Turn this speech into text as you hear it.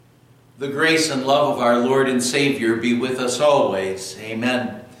The grace and love of our Lord and Savior be with us always.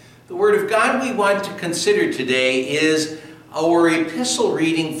 Amen. The Word of God we want to consider today is our epistle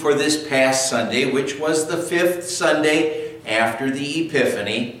reading for this past Sunday, which was the fifth Sunday after the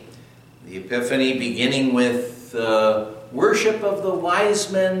Epiphany. The Epiphany beginning with the worship of the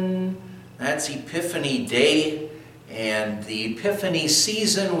wise men. That's Epiphany Day. And the Epiphany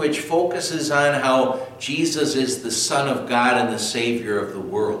season, which focuses on how Jesus is the Son of God and the Savior of the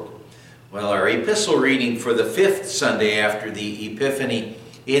world. Well, our epistle reading for the fifth Sunday after the Epiphany,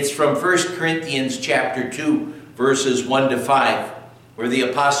 it's from 1 Corinthians chapter 2, verses 1 to 5, where the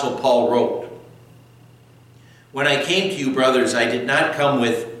Apostle Paul wrote, "When I came to you, brothers, I did not come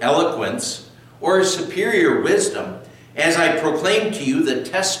with eloquence or superior wisdom, as I proclaimed to you the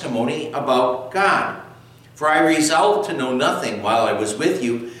testimony about God. For I resolved to know nothing while I was with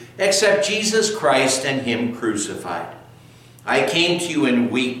you, except Jesus Christ and Him crucified. I came to you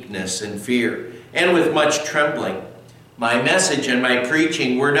in weakness and fear, and with much trembling. My message and my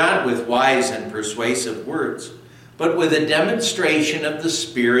preaching were not with wise and persuasive words, but with a demonstration of the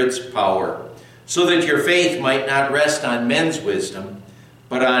Spirit's power, so that your faith might not rest on men's wisdom,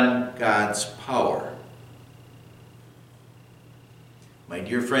 but on God's power." My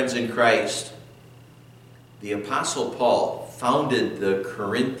dear friends in Christ, the Apostle Paul founded the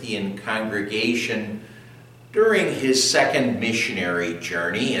Corinthian congregation during his second missionary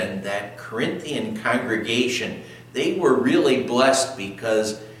journey, and that Corinthian congregation, they were really blessed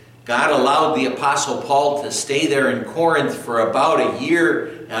because God allowed the Apostle Paul to stay there in Corinth for about a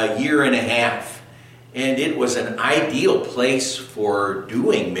year and a half. And it was an ideal place for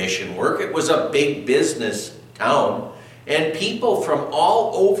doing mission work. It was a big business town. And people from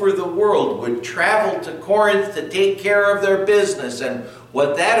all over the world would travel to Corinth to take care of their business. And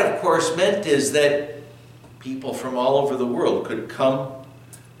what that, of course, meant is that people from all over the world could come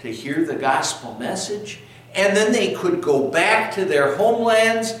to hear the gospel message, and then they could go back to their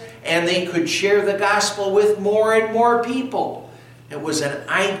homelands and they could share the gospel with more and more people. It was an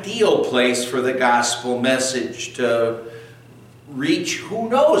ideal place for the gospel message to reach who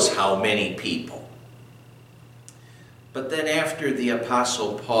knows how many people. But then after the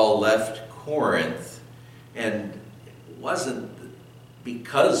Apostle Paul left Corinth, and it wasn't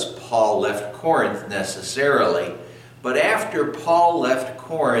because Paul left Corinth necessarily, but after Paul left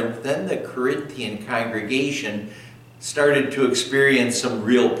Corinth, then the Corinthian congregation started to experience some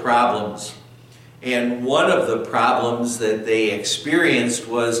real problems. And one of the problems that they experienced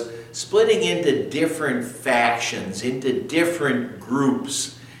was splitting into different factions, into different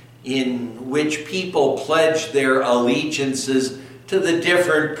groups, in which people pledged their allegiances to the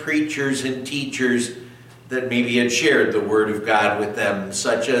different preachers and teachers that maybe had shared the Word of God with them,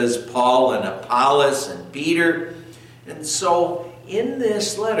 such as Paul and Apollos and Peter. And so in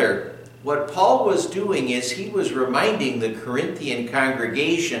this letter, what Paul was doing is he was reminding the Corinthian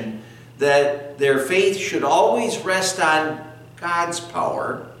congregation that their faith should always rest on God's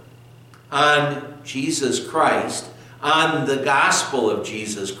power, on Jesus Christ, on the gospel of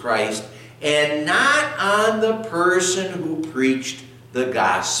Jesus Christ, and not on the person who preached the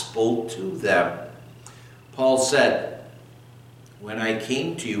gospel to them. Paul said, "When I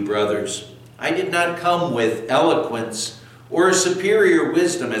came to you, brothers, I did not come with eloquence or superior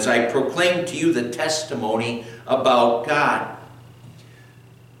wisdom as I proclaimed to you the testimony about God."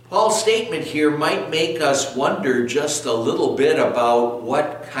 Paul's statement here might make us wonder just a little bit about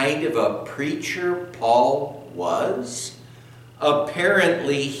what kind of a preacher Paul was.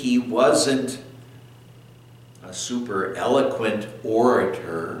 Apparently, he wasn't a super eloquent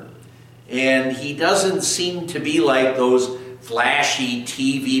orator. And he doesn't seem to be like those flashy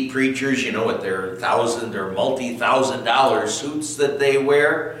TV preachers, with their $1,000 or multi-$1,000 suits that they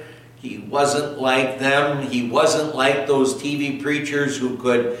wear. He wasn't like them. He wasn't like those TV preachers who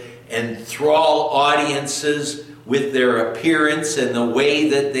could enthrall audiences with their appearance and the way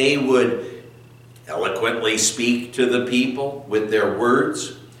that they would eloquently speak to the people with their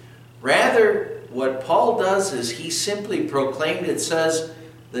words. Rather, what Paul does is he simply proclaimed, it says,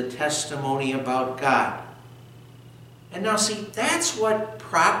 the testimony about God. And now see, that's what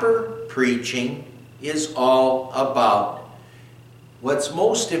proper preaching is all about. What's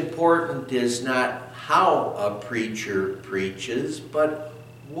most important is not how a preacher preaches, but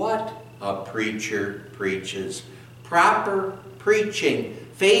what a preacher preaches. Proper preaching,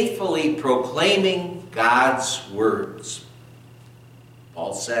 faithfully proclaiming God's words.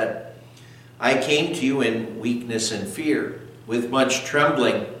 Paul said, "I came to you in weakness and fear, with much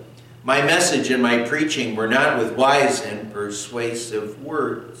trembling. My message and my preaching were not with wise and persuasive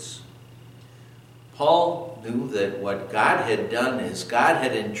words." Paul knew that what God had done is God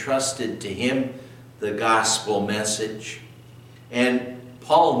had entrusted to him the gospel message. And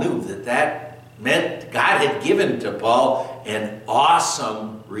Paul knew that that meant God had given to Paul an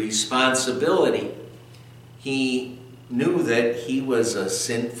awesome responsibility. He knew that he was a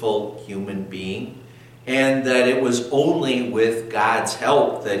sinful human being, and that it was only with God's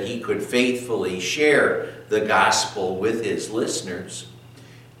help that he could faithfully share the gospel with his listeners.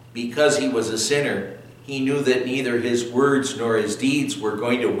 Because he was a sinner, he knew that neither his words nor his deeds were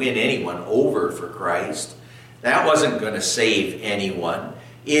going to win anyone over for Christ. That wasn't going to save anyone.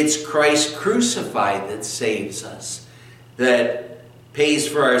 It's Christ crucified that saves us, that pays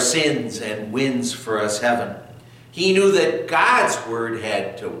for our sins and wins for us heaven. He knew that God's word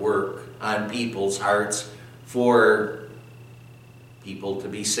had to work on people's hearts for people to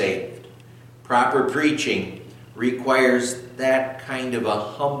be saved. Proper preaching requires that kind of a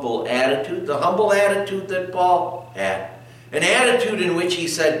humble attitude, the humble attitude that Paul had. An attitude in which he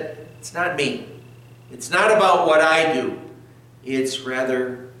said, it's not me. It's not about what I do. It's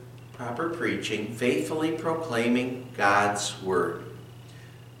rather proper preaching, faithfully proclaiming God's word.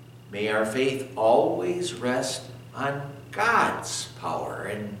 May our faith always rest on God's power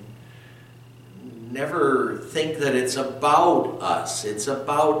and never think that it's about us. It's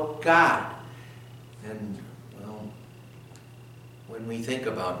about God. And, well, when we think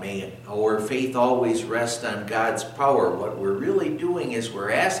about may our faith always rest on God's power, what we're really doing is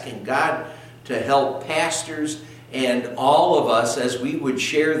we're asking God to help pastors and all of us as we would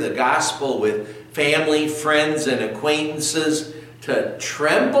share the gospel with family, friends, and acquaintances to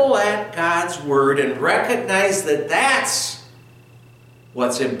tremble at God's word and recognize that that's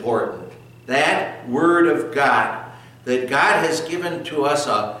what's important. That word of God, that God has given to us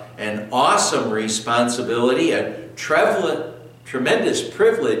an awesome responsibility, a tremendous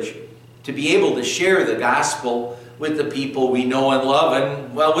privilege to be able to share the gospel with the people we know and love,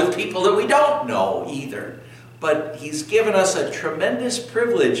 and, well, with people that we don't know either. But he's given us a tremendous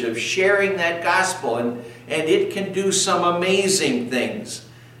privilege of sharing that gospel, and it can do some amazing things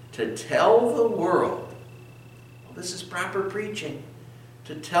to tell the world. Well, this is proper preaching.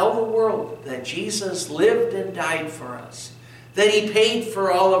 To tell the world that Jesus lived and died for us, that he paid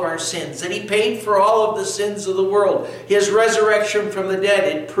for all of our sins, that he paid for all of the sins of the world. His resurrection from the dead,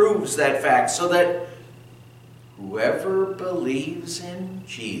 it proves that fact, so that whoever believes in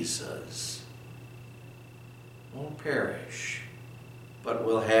Jesus won't perish, but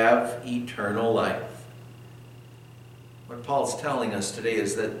will have eternal life. What Paul's telling us today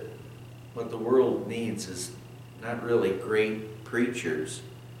is that what the world needs is not really great preachers.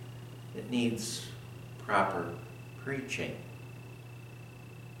 It needs proper preaching.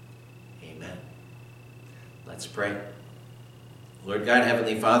 Amen. Let's pray. Lord God,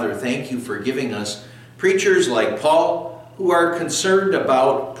 Heavenly Father, thank you for giving us preachers like Paul who are concerned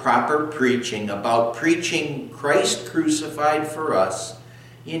about proper preaching, about preaching Christ crucified for us.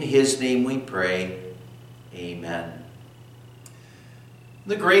 In his name we pray. Amen.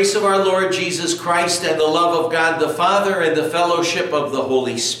 The grace of our Lord Jesus Christ and the love of God the Father and the fellowship of the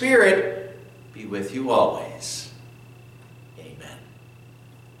Holy Spirit be with you always.